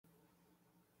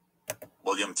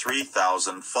William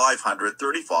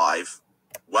 3535.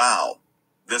 Wow.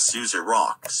 This user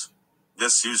rocks.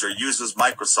 This user uses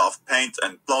Microsoft Paint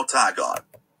and Plotagon.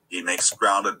 He makes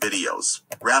grounded videos,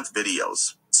 rant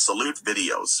videos, salute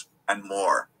videos, and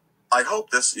more. I hope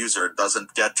this user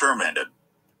doesn't get terminated.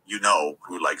 You know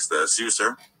who likes this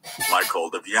user? Michael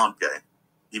DeBianke.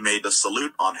 He made a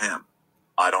salute on him.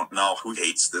 I don't know who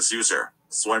hates this user,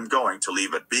 so I'm going to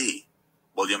leave it be.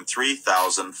 William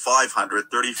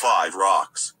 3535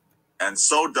 rocks. And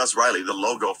so does Riley the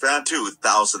Logo Fan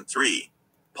 2003.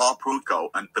 Pop Ruko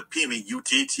and Pepimi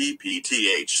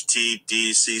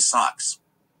UTTPTHTDC sucks.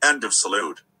 End of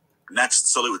salute.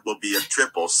 Next salute will be a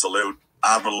triple salute,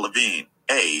 Avril Lavigne,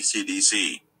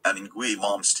 AC/DC, and Ingui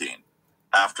Malmsteen.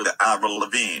 After the Avril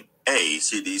Lavigne,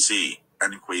 AC/DC,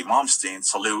 and Ingui Malmsteen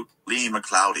salute, Lee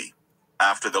McCloudy.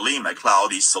 After the Lee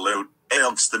McCloudy salute,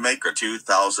 Elks the Maker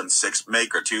 2006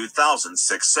 Maker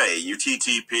 2006 say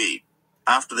UTTP.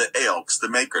 After the Elks the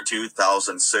Maker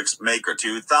 2006 Maker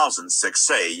 2006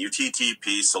 say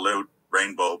UTTP salute,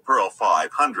 Rainbow Pearl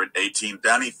 518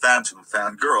 Danny Phantom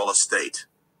Fangirl Estate.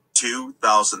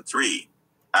 2003.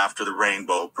 After the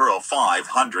Rainbow Pearl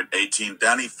 518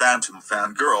 Danny Phantom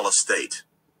Fangirl Estate.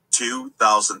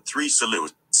 2003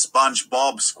 salute,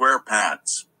 SpongeBob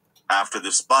SquarePants. After the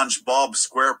SpongeBob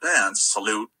SquarePants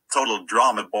salute, Total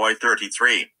Drama Boy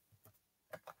 33.